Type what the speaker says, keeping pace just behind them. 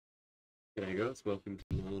Hey guys, welcome to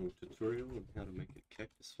my little tutorial on how to make a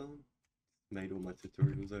cactus farm. Made all my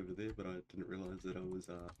tutorials over there, but I didn't realize that I was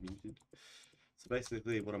muted. So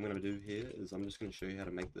basically what I'm going to do here is I'm just going to show you how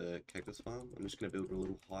to make the cactus farm. I'm just going to build it a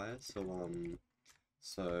little higher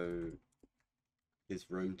so there's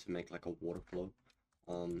room to make like a water flow.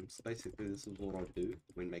 So basically this is what I do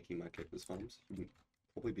when making my cactus farms. You can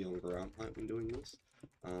probably be on ground height when doing this.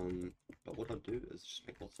 But what I do is just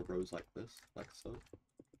make lots of rows like this, like so.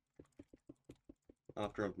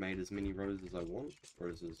 After I've made as many rows as I want, or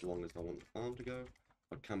as long as I want the farm to go,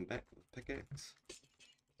 I'd come back with a pickaxe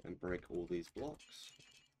and break all these blocks.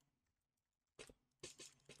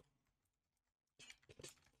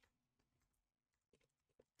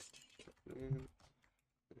 And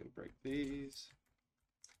break these.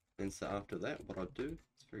 And so after that, what I'd do,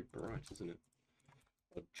 it's very bright, isn't it?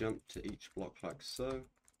 I'd jump to each block like so.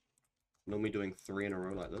 Normally doing 3 in a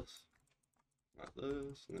row like this. Like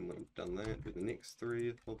this, and then when I've done that, do the next 3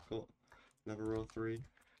 if I've got another row of 3.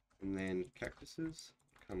 And then cactuses,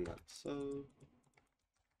 come like so.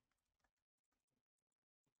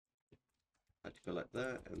 I had to go like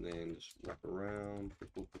that, and then just wrap around.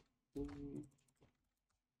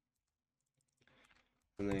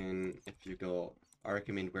 And then if you got, I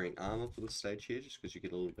recommend wearing armor for this stage here, just because you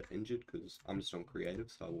get a little bit injured, because I'm just on creative,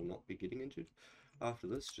 so I will not be getting injured. After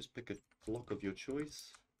this, just pick a block of your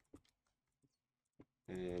choice.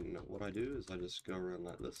 And what I do is I just go around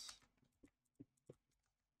like this.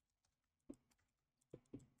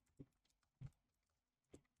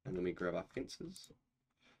 And then we grab our fences.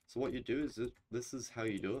 So what you do is this is how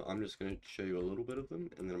you do it. I'm just going to show you a little bit of them,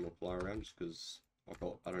 and then I'm going to fly around just because I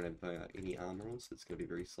don't have any armor on, so it's going to be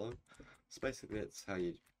very slow. So basically that's how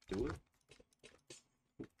you do it.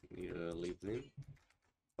 You need to leave them.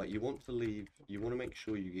 But you want to make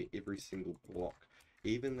sure you get every single block.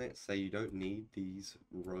 Even that, say you don't need these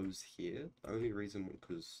rows here, the only reason,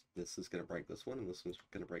 because this is going to break this one and this one's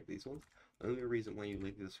going to break these ones, the only reason why you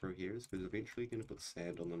leave this row here is because eventually you're going to put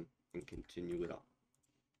sand on them and continue it up.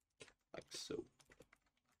 Like so.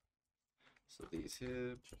 So these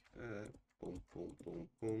here, boom, boom, boom,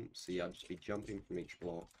 boom. So yeah, I'll just be jumping from each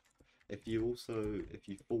block. If you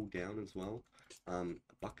fall down as well,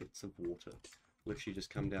 buckets of water. Literally just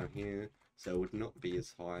come down here, so it would not be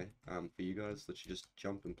as high for you guys. Literally just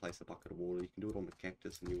jump and place a bucket of water. You can do it on the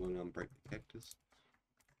cactus and you won't break the cactus.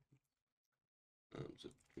 So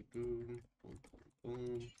boom, boom,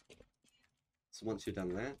 boom. So once you've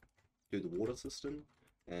done that, do the water system,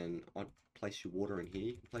 and I'd place your water in here.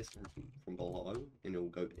 You can place it from below, and it'll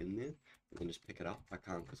go in there, and then just pick it up. I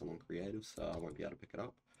can't because I'm on creative, so I won't be able to pick it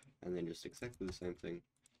up. And then just exactly the same thing,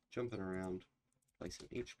 jumping around, placing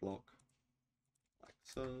each block, like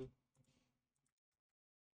so.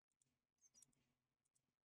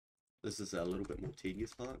 This is a little bit more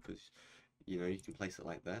tedious part, because, you know, you can place it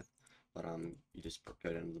like that, but you just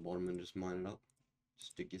go down to the bottom and just mine it up.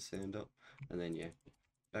 Just dig your sand up, and then yeah,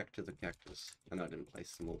 back to the cactus. I know I didn't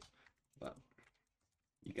place them all, but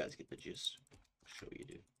you guys get the gist. I'm sure you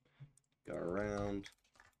do. Go around,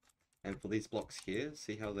 and for these blocks here,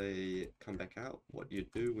 see how they come back out? What you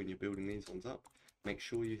do when you're building these ones up, make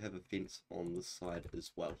sure you have a fence on this side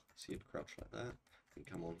as well. So you'd crouch like that, and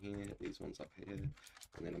come on here, these ones up here,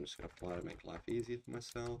 and then I'm just going to fly to make life easier for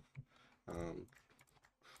myself. So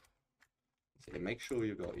yeah, make sure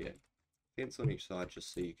you've got, yeah, fence on each side,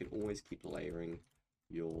 just so you can always keep layering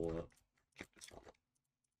your cactus farm up.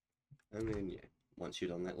 And then, yeah, once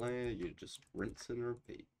you've done that layer, you just rinse and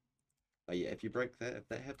repeat. But yeah, if you break that, if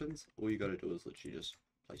that happens, all you got to do is literally just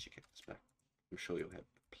place your cactus back. I'm sure you'll have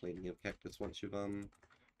plenty of cactus once you've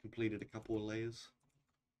completed a couple of layers.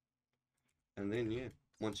 And then yeah,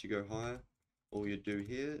 once you go higher, all you do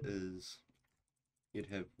here is you'd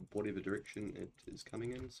have whatever direction it is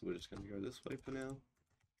coming in. So we're just going to go this way for now.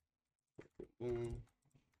 Boom.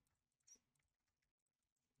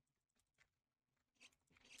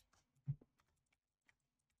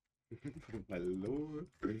 My lord.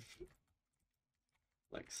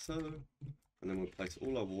 Like so. And then we'll place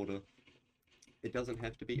all our water. It doesn't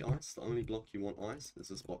have to be ice. The only block you want ice is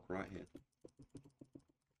this block right here.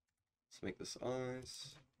 Let's make this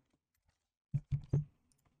ice.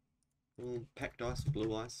 Packed ice or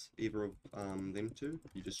blue ice, either of them two.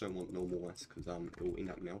 You just don't want normal ice because it will end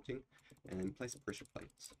up melting. And then place pressure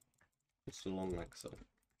plates just along like so.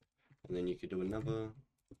 And then you could do another,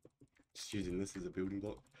 just using this as a building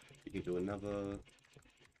block, you could do another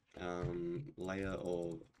layer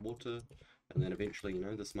of water, and then eventually, you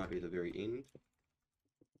know, this might be the very end.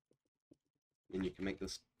 And you can make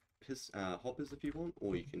this hoppers if you want,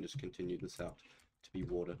 or you can just continue this out to be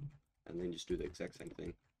water, and then just do the exact same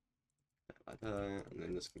thing. like that, and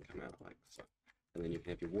then this can come out like so. And then you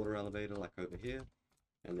can have your water elevator like over here,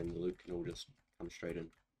 and then the loop can all just come straight in.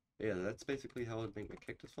 Yeah, that's basically how I'd make my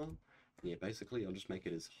cactus farm. And yeah, basically I'll just make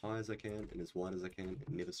it as high as I can and as wide as I can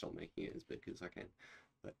and never stop making it as big as I can.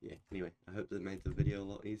 But yeah, anyway, I hope that made the video a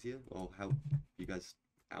lot easier. I'll help you guys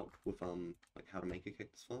out with like how to make a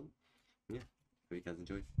cactus farm. Yeah, hope you guys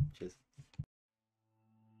enjoyed. Cheers.